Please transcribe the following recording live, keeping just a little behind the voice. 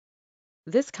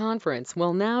This conference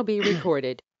will now be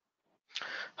recorded.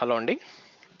 Hello అండి.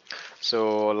 So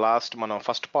మనం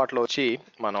first పార్ట్లో వచ్చి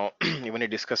మనం ఇవన్నీ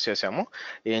డిస్కస్ చేసాము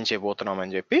ఏం చేయబోతున్నాం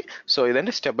అని చెప్పి. సో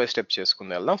ఇదంటే స్టెప్ బై స్టెప్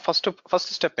చేసుకుంది వెళ్దాం.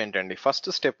 ఫస్ట్ స్టెప్ ఏంటండి? ఫస్ట్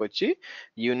స్టెప్ వచ్చి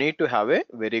you need to have a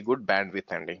very good band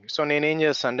with అండి. సో నేనేం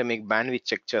చేస్తాను అంటే మీకు బ్యాండ్ విత్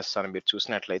చెక్ చేస్తాను. మీరు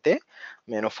చూసినట్లయితే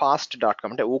నేను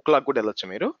fast.com అంటే ఊక్లాక్ కూడా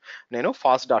వెళ్ళొచ్చు మీరు. నేను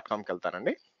fast.comకి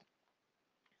వెళ్తానండి.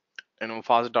 నేను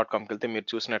fast.comకి వెళ్తే మీరు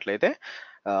చూసినట్లయితే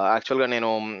యాక్చువల్గా నేను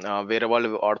వేరే వాళ్ళు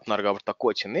వాడుతున్నారు కాబట్టి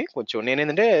తక్కువ వచ్చింది.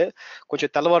 నేనేంటంటే కొంచెం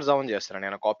తెల్లవారుజామున చేస్తాను.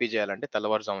 నేను కాపీ చేయాలంటే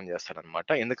తెల్లవారుజామున చేస్తాను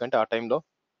అనమాట. ఎందుకంటే ఆ టైంలో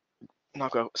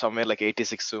నాకు సమ్వేర్ లైక్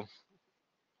 86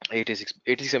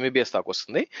 ఎంబీబీఎస్ దాకా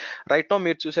వస్తుంది. రైట్ నో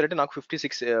మీరు చూసారంటే నాకు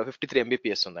 53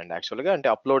 ఎంబీపీఎస్ ఉందండి యాక్చువల్గా. అంటే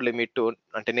అప్లోడ్ లిమిట్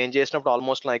అంటే నేను చేసినప్పుడు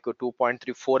ఆల్మోస్ట్ నాకు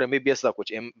 2.34 ఎంబీబీఎస్ దాకా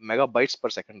వచ్చి మెగా బైట్స్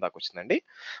పర్ సెకండ్ దాకా వచ్చిందండి.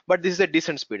 But this is a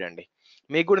decent speed అండి.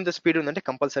 మీకు కూడా ఇంత స్పీడ్ ఉందంటే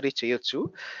కంపల్సరీ చేయొచ్చు.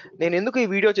 నేను ఎందుకు ఈ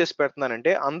వీడియో చేసి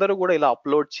పెడుతున్నానంటే అందరూ కూడా ఇలా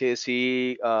అప్లోడ్ చేసి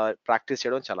ప్రాక్టీస్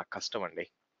చేయడం చాలా కష్టం అండి.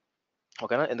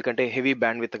 ఓకేనా? ఎందుకంటే హెవీ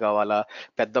బ్యాండ్ విత్ కావాలా,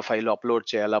 పెద్ద ఫైల్ అప్లోడ్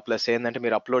చేయాలా, ప్లస్ ఏంటంటే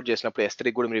మీరు అప్లోడ్ చేసినప్పుడు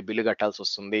S3 కూడా మీరు బిల్లు కట్టాల్సి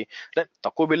వస్తుంది. అంటే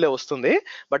తక్కువ బిల్లే వస్తుంది,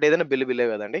 బట్ ఏదైనా బిల్లే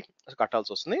కదండి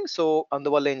కట్టాల్సి వస్తుంది. సో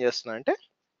అందువల్ల ఏం చేస్తున్నా అంటే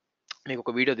మీకు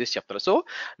ఒక వీడియో తీసి చెప్తారు. సో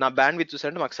నా బ్యాండ్ విత్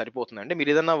చూసారంటే మాకు సరిపోతుందండి.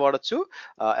 మీరు ఏదన్నా వాడచ్చు,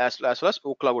 యాజ్ వెల్ as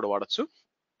ఊక్లా కూడా వాడచ్చు.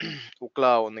 ఊక్లా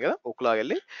ఉంది కదా, ఊక్లా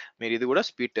వెళ్ళి మీరు ఇది కూడా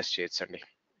స్పీడ్ టెస్ట్ చేయొచ్చండి.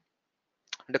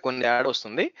 అంటే కొన్ని యాడ్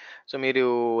వస్తుంది. సో మీరు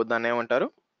దాన్ని ఏమంటారు,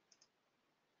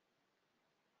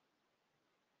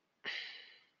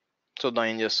 చూద్దాం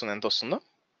ఏం చేస్తుంది, ఎంత వస్తుందో.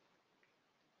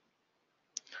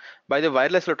 బై ది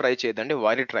వైర్లెస్ లో ట్రై చేయదండి,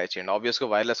 వైర్డ్ ట్రై చేయండి. ఆబ్వియస్ గా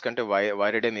వైర్లెస్ కంటే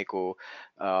వైర్డే మీకు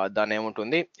దాని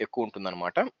ఏముంటుంది, ఎక్కువ ఉంటుంది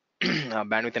అనమాట.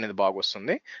 బ్యాండ్ విత్ అనేది బాగా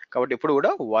వస్తుంది. కాబట్టి ఇప్పుడు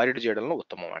కూడా వైర్డ్ చేయడంలో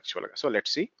ఉత్తమం యాక్చువల్గా. సో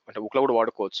లెట్స్ సి, అంటే ఉక్లో కూడా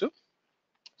వాడుకోవచ్చు.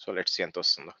 సో లెట్స్ సి ఎంత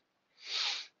వస్తుందో.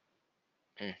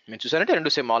 మీరు చూసారంటే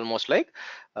రెండు సేమ్ ఆల్మోస్ట్ లైక్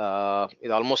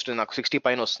ఇది ఆల్మోస్ట్ నాకు 60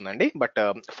 పైన వస్తుందండి. బట్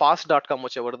fast.com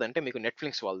వచ్చేవరదంటే మీకు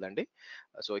నెట్ఫ్లిక్స్ వాళ్ళదండి.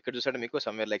 సో ఇక్కడ చూసారంటే మీకు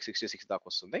సమ్వేర్ లైక్ 66 దాకా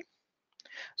వస్తుంది.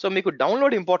 సో మీకు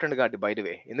డౌన్లోడ్ ఇంపార్టెంట్ కాదు బై ది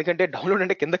వే. ఎందుకంటే డౌన్లోడ్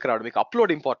అంటే కిందకి రావడం, మీకు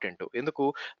అప్లోడ్ ఇంపార్టెంట్. ఎందుకు,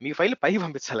 మీ ఫైల్ పైకి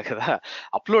పంపించాలి కదా,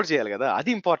 అప్లోడ్ చేయాలి కదా,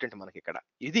 అది ఇంపార్టెంట్ మనకి ఇక్కడ.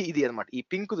 ఇది అనమాట. ఈ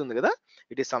పింక్ ఉంది కదా,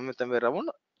 ఇట్ ఈస్ సమ్వేర్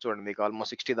అరౌండ్, చూడండి మీకు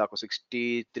ఆల్మోస్ట్ 60 దాకా,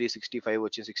 63 65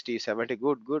 వచ్చి 60 70.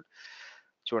 Good good.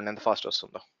 చూడండి ఎంత ఫాస్ట్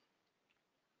వస్తుందో,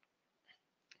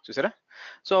 చూసారా?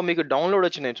 సో మీకు డౌన్లోడ్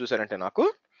వచ్చి నేను చూసారంటే నాకు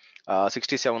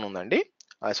 67 ఉందండి.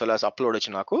 యాజ్ వెల్ యాజ్ అప్లోడ్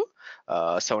వచ్చి నాకు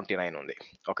 79 ఉంది.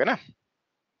 ఓకేనా?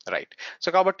 రైట్. సో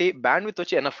కాబట్టి బ్యాండ్ విత్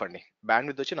వచ్చి ఎనఫ్ అండి. బ్యాండ్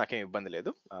విత్ వచ్చి నాకేం ఇబ్బంది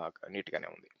లేదు, నీట్ గానే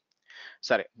ఉంది.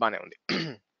 సరే, బానే ఉంది.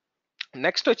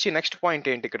 నెక్స్ట్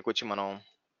పాయింట్ ఏంటి ఇక్కడికి వచ్చి మనం,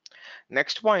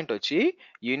 నెక్స్ట్ పాయింట్ వచ్చి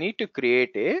you need to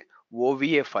create a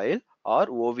OVA file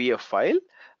or ఓవిఎఫ్ file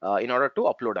in order to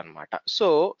upload అనమాట. సో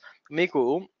మీకు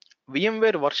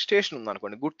VMware వర్క్ స్టేషన్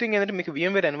ఉందనుకోండి, గుడ్ థింగ్ ఏంటంటే మీకు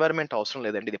VMware ఎన్వైరన్మెంట్ అవసరం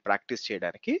లేదండి ఇది ప్రాక్టీస్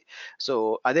చేయడానికి. సో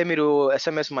అదే మీరు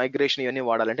SMS మైగ్రేషన్ ఇవన్నీ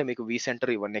వాడాలంటే మీకు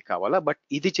vCenter ఇవన్నీ కావాలా. బట్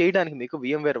ఇది చేయడానికి మీకు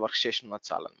VMware వర్క్ స్టేషన్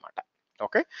ఉన్నది చాలన్నమాట.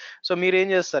 ఓకే. సో మీరు ఏం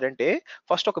చేస్తారంటే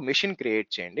ఫస్ట్ ఒక మెషిన్ క్రియేట్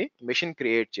చేయండి. మెషిన్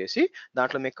క్రియేట్ చేసి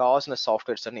దాంట్లో మీకు కావాల్సిన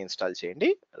సాఫ్ట్వేర్స్ అన్ని ఇన్స్టాల్ చేయండి.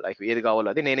 లైక్ ఏది కావాలో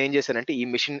అది. నేను ఏం చేశానంటే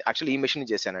ఈ మెషిన్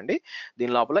చేశానండి.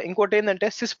 దీని లోపల ఇంకోటి ఏంటంటే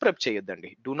సిస్ ప్రెప్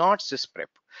చేయొద్దండి. Do not sys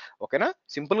prep. ఓకేనా?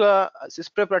 సింపుల్ గా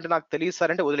సిస్ ప్రెప్ అంటే నాకు తెలియదు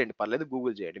సార్ అంటే వదిలేండి, పర్లేదు,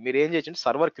 గూగుల్ చేయండి. మీరు ఏం చేయొచ్చు,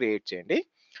 సర్వర్ క్రియేట్ చేయండి.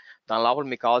 దాని లోపల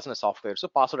మీకు కావాల్సిన సాఫ్ట్వేర్స్,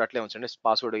 పాస్వర్డ్ అట్లే ఉంచండి.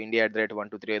 పాస్వర్డ్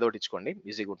India@123 ఏదో ఒకటి ఇచ్చుకోండి,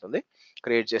 ఈజీగా ఉంటుంది.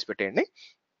 క్రియేట్ చేసి పెట్టేయండి.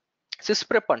 సిస్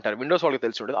ప్రెప్ అంటారు, విండోస్ వాళ్ళకి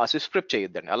తెలిసి ఉండదు. ఆ సిస్ ప్రెప్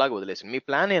చేయొద్దండి, అలాగే వదిలేసింది. మీ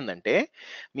ప్లాన్ ఏంటంటే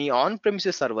మీ ఆన్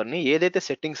ప్రెమిసెస్ సర్వర్ని ఏదైతే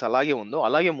సెట్టింగ్స్ అలాగే ఉందో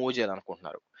అలాగే మూవ్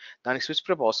చేయాలనుకుంటున్నారు. దానికి సిస్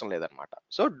ప్రెప్ అవసరం లేదనమాట.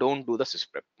 So don't do the sys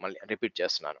prep. మళ్ళీ రిపీట్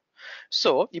చేస్తున్నాను.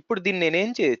 సో ఇప్పుడు దీన్ని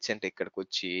నేనేం చేయొచ్చు అంటే ఇక్కడికి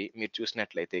వచ్చి మీరు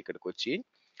చూసినట్లయితే ఇక్కడికి వచ్చి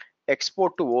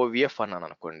ఎక్స్పోర్ట్ టు ఓవిఎఫ్ అన్నాను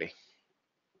అనుకోండి.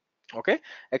 ఓకే.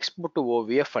 ఎక్స్పోర్ట్ టు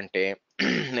ఓవిఎఫ్ అంటే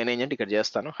నేనేం చేయండి ఇక్కడ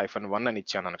చేస్తాను, -1 అని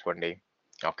ఇచ్చాను అనుకోండి.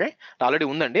 ఓకే. ఆల్రెడీ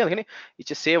ఉందండి, అందుకని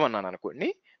ఇచ్చే సేవ్ అన్నాను అనుకోండి.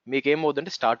 మీకు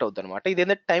ఏమవుతుందంటే స్టార్ట్ అవుతుంది అనమాట.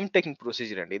 ఇదేంటంటే టైం టేకింగ్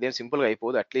ప్రొసీజర్ అండి. ఇదేం సింపుల్గా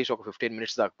అయిపోదు, అట్లీస్ట్ ఒక 15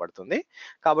 మినిట్స్ దాకా పడుతుంది.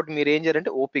 కాబట్టి మీరు ఏం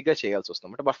చేయాలంటే ఓపిక్గా చేయాల్సి వస్తుంది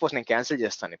అనమాట. ఫస్ట్ నేను క్యాన్సిల్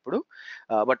చేస్తాను ఇప్పుడు.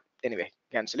 But anyway,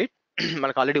 cancel it.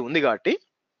 మనకు ఆల్రెడీ ఉంది కాబట్టి.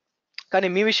 కానీ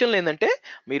మీ విషయంలో ఏంటంటే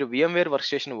మీరు VMware వర్క్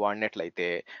స్టేషన్ వాడినట్లయితే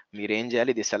మీరు ఏం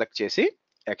చేయాలి, ఇది సెలెక్ట్ చేసి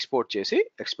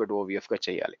ఎక్స్పోర్ట్ ఓవిఎఫ్ గా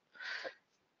చేయాలి.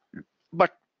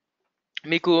 బట్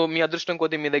మీకు మీ అదృష్టం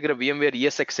కొద్దీ మీ దగ్గర VMware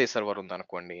ESXi సర్వర్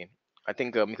ఉందనుకోండి, ఐ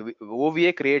థింక్ మీకు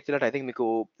ఓవిఏ క్రియేట్ చేయాలంటే ఐ థింక్ మీకు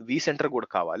vCenter కూడా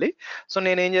కావాలి. సో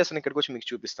నేను ఏం చేస్తాను ఇక్కడికి వచ్చి మీకు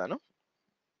చూపిస్తాను.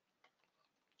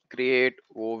 క్రియేట్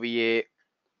ఓవిఏ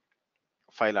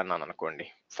ఫైల్ అన్నాను అనుకోండి,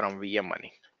 ఫ్రమ్ VM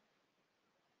అని.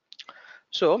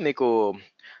 సో మీకు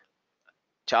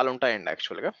చాలా ఉంటాయండి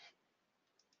యాక్చువల్గా,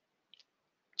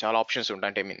 చాలా ఆప్షన్స్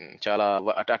ఉంటాయి, అంటే మీన్ చాలా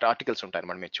ఆర్టికల్స్ ఉంటాయి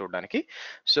అన్నమాట మీరు చూడడానికి.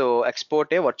 So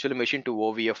export A virtual machine to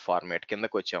ఓవిఎఫ్ format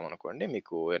కిందకి వచ్చామనుకోండి,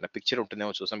 మీకు ఏదైనా పిక్చర్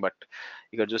ఉంటుందేమో చూసాం, బట్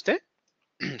ఇక్కడ చూస్తే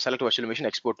select virtual machine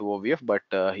export to ఓవిఎఫ్,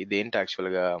 but ఇదేంటి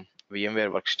యాక్చువల్గా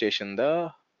విఎంవేర్ వర్క్ స్టేషన్ దా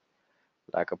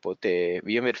లేకపోతే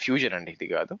విఎంవేర్ ఫ్యూజన్ అండి, ఇది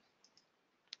కాదు.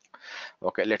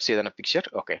 ఓకే, లెట్స్ ఏదైనా పిక్చర్.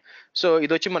 ఓకే, సో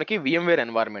ఇది వచ్చి మనకి విఎంవేర్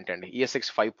ఎన్వైర్న్మెంట్ అండి,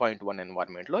 ఈఎస్ఎక్స్ 5.1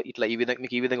 ఎన్వైర్న్మెంట్ లో ఇట్లా ఈ విధంగా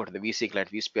మీకు ఈ విధంగా ఉంటుంది. వీసీ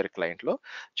క్లయింట్, వీస్పియర్ క్లయింట్ లో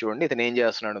చూడండి, ఇతను ఏం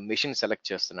చేస్తున్నాడు, మెషిన్ సెలెక్ట్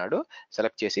చేస్తున్నాడు,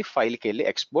 సెలెక్ట్ చేసి ఫైల్ కి వెళ్ళి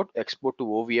ఎక్స్పోర్ట్ టు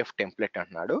ఓవిఎఫ్ టెంప్లెట్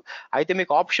అంటున్నాడు. అయితే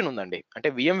మీకు ఆప్షన్ ఉందండి,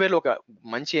 అంటే విఎంవేర్ లో ఒక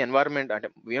మంచి ఎన్వైర్న్మెంట్, అంటే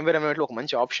విఎంవేర్ ఎన్వైర్న్మెంట్ లో ఒక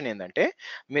మంచి ఆప్షన్ ఏంటంటే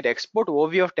మీరు ఎక్స్పోర్ట్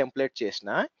ఓవిఎఫ్ టెంప్లెట్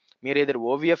చేసినా మీరు ఏదో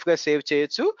ఓవిఎఫ్ గా సేవ్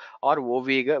చేయొచ్చు ఆర్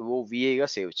ఓవిఏగా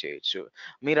సేవ్ చేయొచ్చు.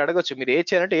 మీరు అడగొచ్చు మీరు ఏది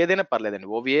చేయాలంటే ఏదైనా పర్లేదండి,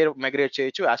 ఓవిఏ మైగ్రేట్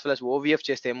చేయొచ్చు, యాజ్ వెల్ as ఓవిఎఫ్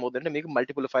చేస్తే ఏమవుతుందంటే మీకు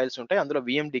మల్టిపుల్ ఫైల్స్ ఉంటాయి, అందులో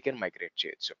విఎండికి మైగ్రేట్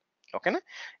చేయొచ్చు. ఓకేనా,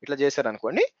 ఇట్లా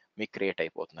చేశారనుకోండి మీకు క్రియేట్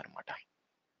అయిపోతుంది అనమాట.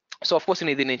 సో ఆఫ్ కోర్స్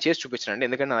ఇది నేను చేసి చూపించానండి,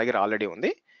 ఎందుకంటే నా దగ్గర ఆల్రెడీ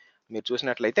ఉంది. మీరు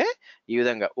చూసినట్లయితే ఈ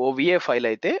విధంగా ఓవిఎఫ్ ఫైల్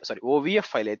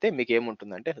అయితే మీకు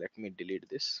ఏముంటుందంటే, let me delete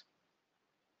this.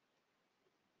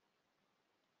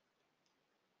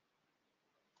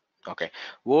 Okay,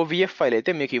 ఓవిఎఫ్ file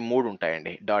అయితే మీకు ఈ మూడు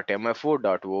ఉంటాయండి, .mf,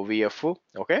 .ovf,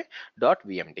 ఓకే,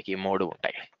 .vmdకి ఈ మూడు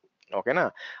ఉంటాయి. ఓకేనా,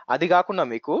 అది కాకుండా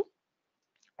మీకు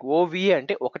ఓవిఏ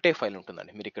అంటే ఒకటే ఫైల్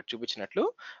ఉంటుందండి, మీరు ఇక్కడ చూపించినట్లు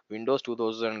విండోస్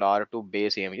 2000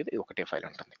 బేస్ ఏమి ఇది ఒకటే ఫైల్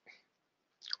ఉంటుంది.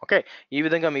 ఓకే, ఈ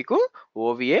విధంగా మీకు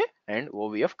ఓవిఏ అండ్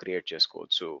ఓవిఎఫ్ క్రియేట్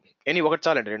చేసుకోవచ్చు. ఒకటి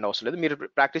చాలండి, రెండు అవసరం లేదు. మీరు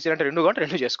ప్రాక్టీస్ చేయాలంటే రెండు కాబట్టి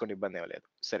రెండు చేసుకోండి, ఇబ్బంది ఏం లేదు.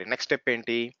 సరే, నెక్స్ట్ స్టెప్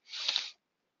ఏంటి?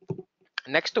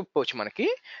 నెక్స్ట్ వచ్చి మనకి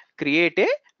create a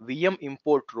VM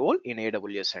import role in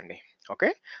AWS అండి. ఓకే,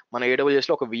 మన ఏడబ్ల్యూఎస్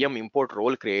లో ఒక విఎం ఇంపోర్ట్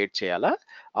రోల్ క్రియేట్ చేయాలా,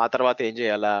 ఆ తర్వాత ఏం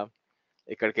చేయాలా,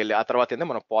 ఇక్కడికి వెళ్ళి ఆ తర్వాత ఏంటంటే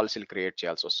మనం పాలసీలు క్రియేట్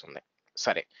చేయాల్సి వస్తుంది.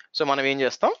 సరే, సో మనం ఏం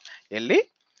చేస్తాం, వెళ్ళి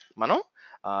మనం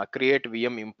create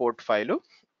VM import file,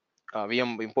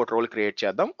 VM import role create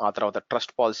చేద్దాం, ఆ తర్వాత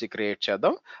ట్రస్ట్ పాలసీ క్రియేట్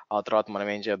చేద్దాం, ఆ తర్వాత మనం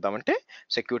ఏం చేద్దామంటే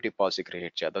సెక్యూరిటీ పాలసీ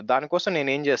క్రియేట్ చేద్దాం. దానికోసం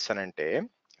నేను ఏం చేస్తానంటే,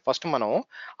 ఫస్ట్ మనం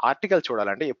ఆర్టికల్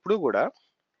చూడాలంటే ఎప్పుడు కూడా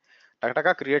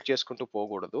టకటకా క్రియేట్ చేసుకుంటూ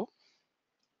పోకూడదు.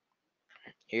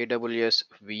 ఏడబ్ల్యూఎస్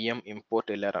విఎం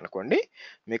ఇంపోర్ట్ వెళ్ళారనుకోండి,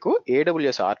 మీకు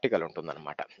ఏడబ్ల్యూఎస్ ఆర్టికల్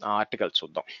ఉంటుందన్నమాట. ఆ ఆర్టికల్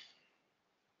చూద్దాం.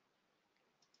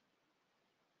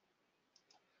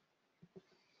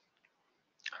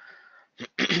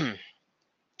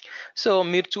 సో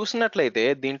మీరు చూసినట్లయితే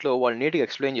దీంట్లో వాళ్ళు నీట్గా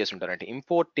ఎక్స్ప్లెయిన్ చేసి ఉంటారంటే,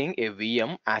 importing A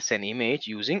VM as an image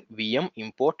using VM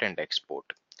import and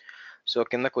export. So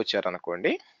కిందకు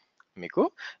వచ్చారనుకోండి, మీకు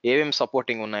ఏమేమి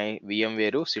సపోర్టింగ్ ఉన్నాయి,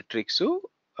 VMware, Citrix,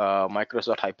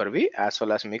 Microsoft హైపర్వి, as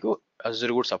well as మీకు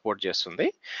అజూర్ కూడా సపోర్ట్ చేస్తుంది.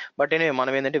 బట్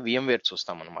మనం ఏంటంటే విఎంవేర్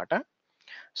చూస్తాం అనమాట.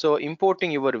 So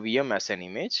importing your VM as an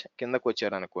image కిందకు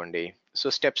వచ్చారనుకోండి, సో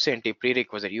స్టెప్స్ ఏంటి, pre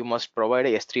రిక్వెజర్ you must provide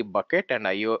S3 bucket and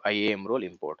IIM role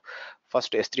import.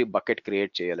 First S3 bucket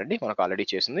create చేయాలండి, మనకు ఆల్రెడీ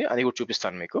చేసింది, అది కూడా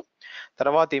చూపిస్తాను మీకు.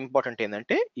 తర్వాత ఇంపార్టెంట్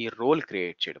ఏంటంటే ఈ రోల్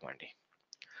క్రియేట్ చేయడం అండి.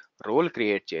 రోల్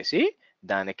క్రియేట్ చేసి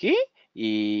దానికి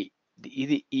ఈ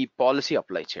ఈ పాలసీ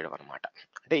అప్లై చేయడం అనమాట,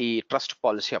 అంటే ఈ ట్రస్ట్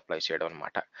పాలసీ అప్లై చేయడం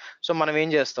అనమాట. సో మనం ఏం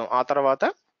చేస్తాం, ఆ తర్వాత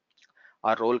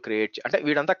ఆ రోల్ క్రియేట్ అంటే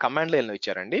వీడంతా కమాండ్ లైన్లో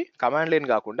ఇచ్చారండి. కమాండ్ లైన్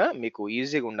కాకుండా మీకు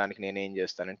ఈజీగా ఉండడానికి నేను ఏం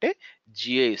చేస్తానంటే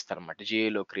జిఏ ఇస్తాను అనమాట,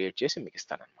 జిఏలో క్రియేట్ చేసి మీకు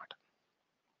ఇస్తాను అనమాట.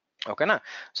 ఓకేనా,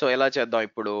 సో ఎలా చేద్దాం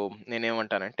ఇప్పుడు,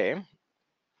 నేనేమంటానంటే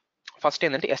ఫస్ట్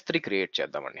ఏంటంటే S3 క్రియేట్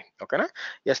చేద్దామండి. ఓకేనా,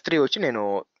 S3 వచ్చి నేను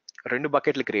 2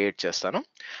 బకెట్లు క్రియేట్ చేస్తాను.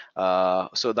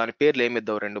 సో దాని పేర్లు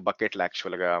ఏమిద్దాం, 2 బకెట్లు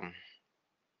యాక్చువల్గా,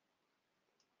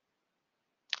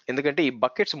 ఎందుకంటే ఈ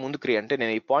బకెట్స్ ముందు క్రియేట్ అంటే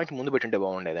నేను ఈ పాయింట్ ముందు పెట్టుంటే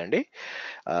బాగుండేదండి.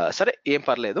 సరే ఏం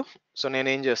పర్లేదు. సో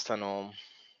నేనేం చేస్తాను,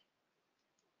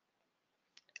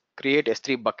 క్రియేట్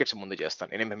S3 బకెట్స్ ముందు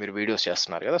చేస్తాను. మీరు వీడియోస్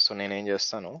చేస్తున్నారు కదా, సో నేనేం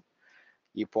చేస్తాను,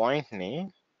 ఈ పాయింట్ని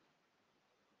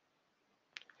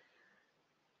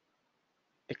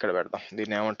ఇక్కడ పెడదాం.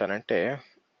 దీన్ని ఏమంటానంటే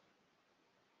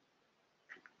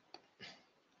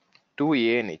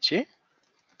 2A ఇచ్చి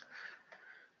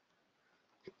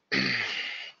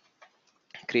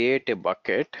create a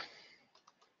bucket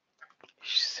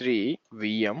Shri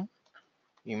VM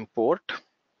import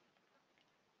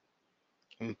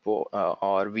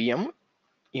are VM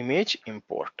image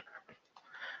import.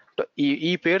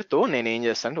 ఈ పేరుతో నేను ఏం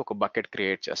చేస్తానంటే ఒక బకెట్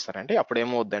క్రియేట్ చేస్తానంటే అప్పుడు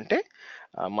ఏమవుద్దంటే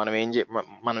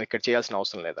మనం ఇక్కడ చేయాల్సిన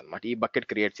అవసరం లేదనమాట, ఈ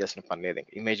బకెట్ క్రియేట్ చేయాల్సిన పని లేదు,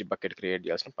 ఇమేజ్ బకెట్ క్రియేట్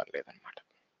చేయాల్సిన పని లేదనమాట.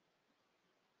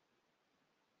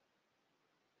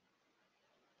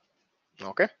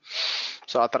 ఓకే,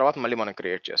 సో ఆ తర్వాత మళ్ళీ మనం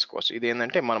క్రియేట్ చేసుకోవచ్చు. ఇది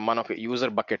ఏంటంటే మనకు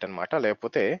యూజర్ బకెట్ అనమాట,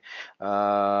 లేకపోతే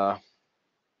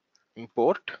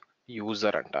ఇంపోర్ట్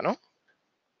యూజర్ అంటాను,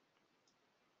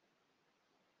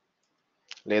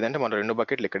 లేదంటే మనం 2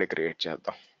 బకెట్లు ఇక్కడే క్రియేట్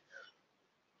చేద్దాం.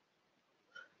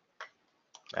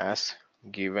 As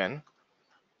given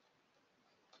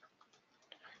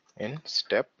in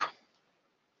step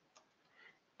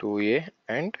 2A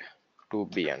and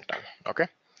 2B అంటాను. ఓకే,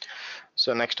 సో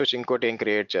నెక్స్ట్ వచ్చి ఇంకోటి ఏం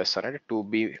క్రియేట్ చేస్తానంటే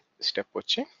 2B స్టెప్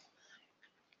వచ్చి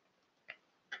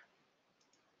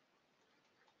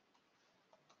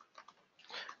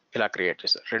ఇలా క్రియేట్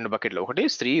చేస్తాను. 2 బకెట్లు, ఒకటి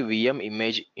 3VM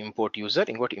ఇమేజ్ ఇంపోర్ట్ యూజర్,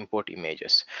 ఇంకోటి ఇంపోర్ట్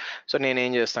ఇమేజెస్. సో నేను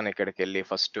ఏం చేస్తాను, ఇక్కడికి వెళ్ళి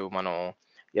ఫస్ట్ మనం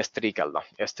S3కి వెళ్దాం.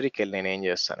 S3కి వెళ్ళి నేను ఏం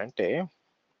చేస్తానంటే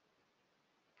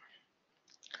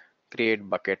క్రియేట్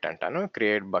బకెట్ అంటాను.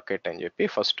 క్రియేట్ బకెట్ అని చెప్పి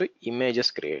ఫస్ట్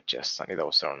ఇమేజెస్ క్రియేట్ చేస్తాను, ఇది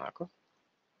అవసరం నాకు.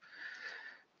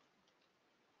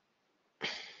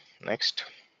 Next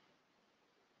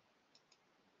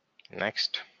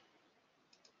next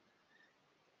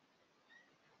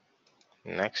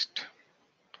next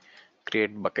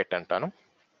create bucket అంటాను.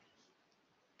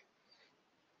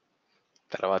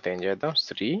 తర్వాత ఏం చేద్దాం,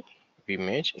 3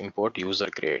 ఇమేజ్ ఇంపోర్ట్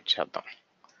యూజర్ క్రియేట్ చేద్దాం.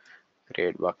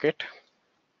 Create bucket.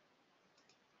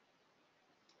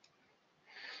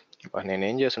 నేను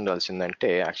ఏం చేసి ఉండాల్సిందంటే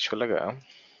యాక్చువల్గా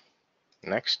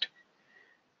next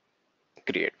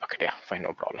create bucket, fine,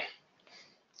 no problem.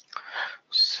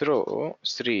 So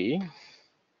 3,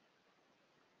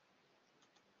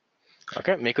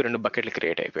 okay, మీకు 2 బకెట్లు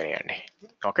క్రియేట్ అయిపోయాయండి.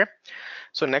 ఓకే,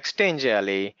 సో నెక్స్ట్ ఏం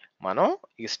చేయాలి, మనం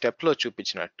ఈ స్టెప్లో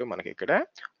చూపించినట్టు మనకి ఇక్కడ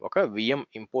ఒక విఎం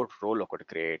ఇంపోర్ట్ రోల్ ఒకటి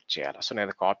క్రియేట్ చేయాలి. సో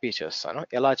నేను కాపీ చేస్తాను.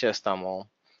 ఎలా చేస్తాము,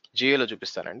 జియోలో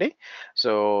చూపిస్తానండి.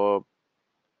 సో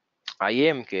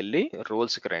ఐఏఎంకి వెళ్ళి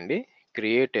రోల్స్కి రండి,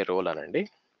 క్రియేట్ ఏ రోల్ అనండి.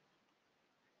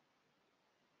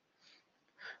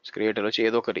 క్రియేట్ ఏ రోల్ వచ్చి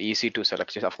ఏదో ఒకటి EC2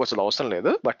 సెలెక్ట్ చేసి, అఫ్కోర్స్ అది అవసరం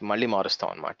లేదు, బట్ మళ్ళీ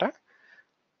మారుస్తాం అనమాట.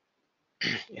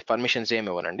 పర్మిషన్స్ ఏమి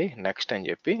ఇవ్వనండి. నెక్స్ట్ అని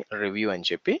చెప్పి రివ్యూ అని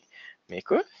చెప్పి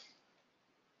మీకు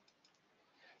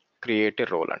క్రియేట్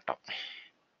రోల్ అంటాం.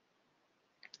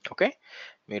 ఓకే,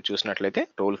 మీరు చూసినట్లయితే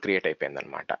రోల్ క్రియేట్ అయిపోయింది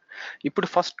అనమాట. ఇప్పుడు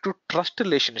ఫస్ట్ ట్రస్ట్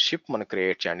రిలేషన్షిప్ మనం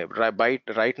క్రియేట్ చేయండి.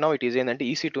 రైట్ నౌ ఇట్ ఈస్ ఏంటంటే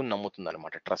EC2 నమ్ముతుంది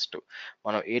అనమాట ట్రస్ట్.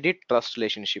 మనం ఎడిట్ ట్రస్ట్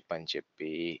రిలేషన్షిప్ అని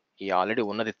చెప్పి ఈ ఆల్రెడీ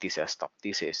ఉన్నది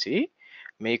తీసేసి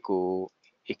మీకు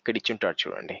ఇక్కడ ఇచ్చింటాడు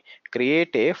చూడండి,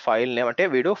 క్రియేట్ ఏ ఫైల్ నేమ్ అంటే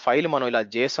వీడు ఫైల్ మనం ఇలా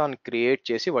JSON క్రియేట్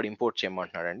చేసి వాడు ఇంపోర్ట్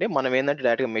చేయమంటున్నాడు అండి. మనం ఏంటంటే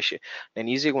డైరెక్ట్గా నేను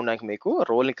ఈజీగా ఉండడానికి మీకు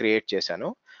రోల్ని క్రియేట్ చేశాను,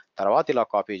 తర్వాత ఇలా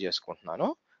కాపీ చేసుకుంటున్నాను.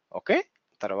 ఓకే,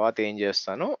 తర్వాత ఏం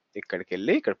చేస్తాను, ఇక్కడికి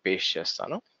వెళ్ళి ఇక్కడ పేస్ట్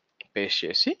చేస్తాను. పేస్ట్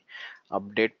చేసి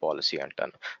అప్డేట్ పాలసీ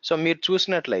అంటాను. సో మీరు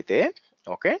చూసినట్లయితే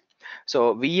ఓకే, సో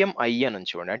VMI అని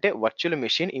చూడండి, అంటే virtual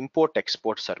machine import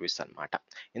export service అనమాట.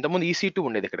 ఇంతకుముందు EC2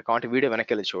 ఉండేది ఇక్కడ, కాబట్టి వీడియో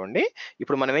వెనక్కి వెళ్ళి చూడండి.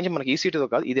 ఇప్పుడు మనం ఏం మనకి EC2తో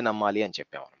కాదు, ఇది నమ్మాలి అని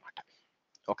చెప్పాం అనమాట.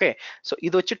 ఓకే, సో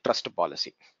ఇది వచ్చి ట్రస్ట్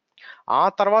పాలసీ. ఆ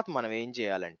తర్వాత మనం ఏం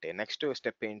చేయాలంటే నెక్స్ట్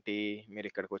స్టెప్ ఏంటి, మీరు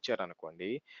ఇక్కడికి వచ్చారనుకోండి,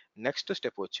 నెక్స్ట్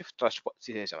స్టెప్ వచ్చి ట్రస్ట్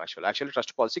పాలసీ చేసాం. యాక్చువల్లీ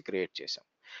ట్రస్ట్ పాలసీ క్రియేట్ చేసాం.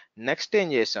 నెక్స్ట్ ఏం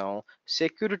చేసాం,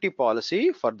 security policy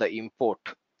for the import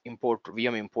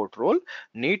VM import role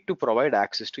need to provide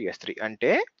access to S3.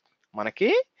 అంటే మనకి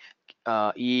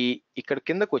ఇక్కడ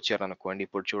కిందకు వచ్చారనుకోండి,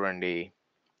 ఇప్పుడు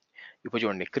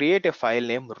చూడండి create a file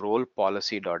name roll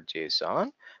policy .json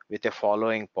with a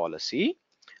following policy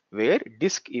where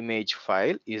disk image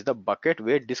file is the bucket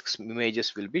where disk images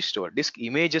will be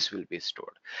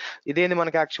stored. ఇదేంది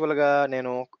మనకి యాక్చువల్గా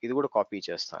నేను ఇది కూడా కాపీ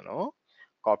చేస్తాను.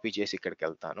 కాపీ చేసి ఇక్కడికి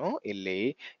వెళ్తాను, వెళ్ళి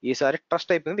ఈసారి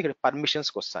ట్రస్ట్ అయిపోయింది, ఇక్కడ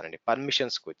పర్మిషన్స్కి వస్తానండి.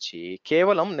 పర్మిషన్స్కి వచ్చి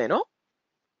కేవలం నేను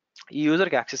ఈ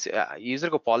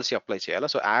యూజర్కి పాలసీ అప్లై చేయాలి.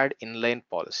 సో యాడ్ ఇన్లైన్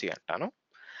పాలసీ అంటాను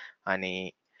అని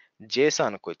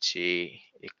JSONకి వచ్చి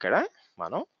ఇక్కడ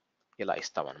మనం ఇలా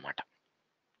ఇస్తామన్నమాట.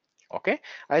 ఓకే,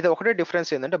 అయితే ఒకటే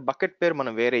డిఫరెన్స్ ఏంటంటే బకెట్ పేరు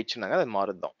మనం వేరే ఇచ్చినాం కదా, అది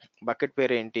మారుద్దాం. బకెట్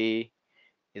పేరు ఏంటి,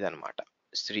 ఇదనమాట,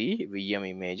 3 VM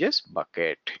ఇమేజెస్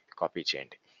బకెట్. కాపీ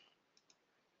చేయండి.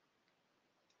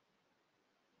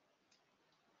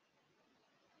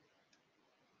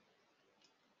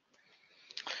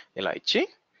 ఇలా ఇచ్చి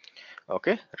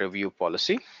ఓకే, రివ్యూ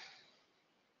పాలసీ.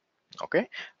 ఓకే,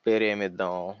 పేరు ఏమి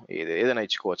ఇద్దాం, ఏదైనా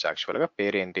ఇచ్చుకోవచ్చు. యాక్చువల్గా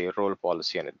పేరు ఏంటి, రోల్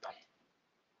పాలసీ అని ఇద్దాం.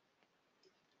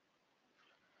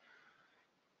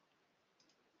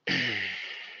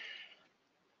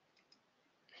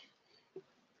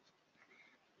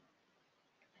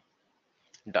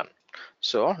 డన్.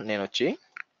 సో నేను వచ్చి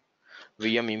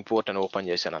VM ఇంపోర్ట్ అని ఓపెన్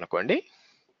చేశాను అనుకోండి,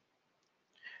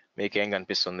 మీకేం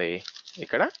కనిపిస్తుంది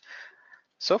ఇక్కడ.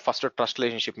 సో ఫస్ట్ ట్రస్ట్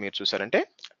రిలేషన్షిప్ మీరు చూసారంటే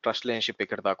ట్రస్ట్ రిలేషన్షిప్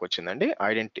ఇక్కడ దాకా వచ్చిందండి.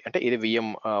 ఐడెంటిటీ అంటే ఇది VM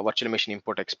virtual machine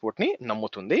import export ని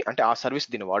నమ్ముతుంది, అంటే ఆ సర్వీస్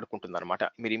దీన్ని వాడుకుంటుంది అనమాట.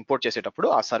 మీరు ఇంపోర్ట్ చేసేటప్పుడు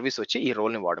ఆ సర్వీస్ వచ్చి ఈ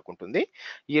రోల్ ని వాడుకుంటుంది.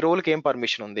 ఈ రోల్కి ఏం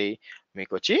పర్మిషన్ ఉంది,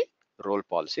 మీకు వచ్చి రోల్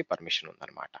పాలసీ పర్మిషన్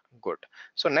ఉందన్నమాట. గుడ్.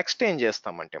 సో నెక్స్ట్ ఏం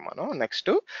చేస్తామంటే మనం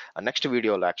నెక్స్ట్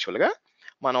వీడియోలో యాక్చువల్గా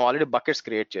మనం ఆల్రెడీ బకెట్స్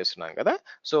క్రియేట్ చేస్తున్నాం కదా.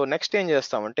 సో నెక్స్ట్ ఏం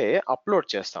చేస్తామంటే అప్లోడ్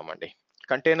చేస్తామండి.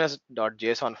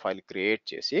 containers.json ఫైల్ క్రియేట్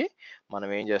చేసి మనం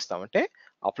ఏం చేస్తామంటే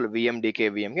VMకి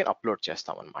అప్లోడ్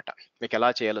చేస్తాం అనమాట. మీకు ఎలా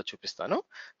చేయాలో చూపిస్తాను.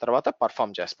 తర్వాత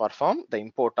perform the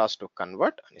import task to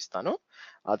convert అని ఇస్తాను.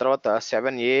 ఆ తర్వాత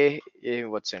 7A ఏమి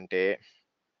ఇవ్వచ్చు అంటే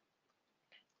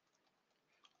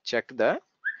check the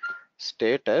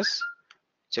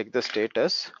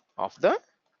status of the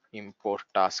import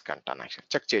task అంటాను.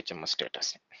 Check చేయొచ్చమ్మా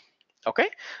status. Okay,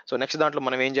 so next దాంట్లో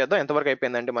మనం ఏం చేద్దాం, ఎంతవరకు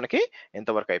అయిపోయిందంటే మనకి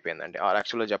ఎంతవరకు అయిపోయిందండి,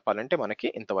 యాక్చువల్గా చెప్పాలంటే మనకి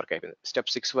ఇంతవరకు అయిపోయింది,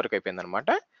 స్టెప్ 6 వరకు అయిపోయింది అనమాట.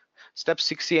 స్టెప్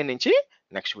 6A నుంచి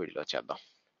నెక్స్ట్ వీడియోలో చేద్దాం.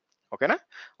 ఓకేనా?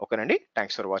 ఓకేనండి,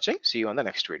 thanks for watching, see you on the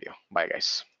next video. Bye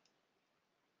guys.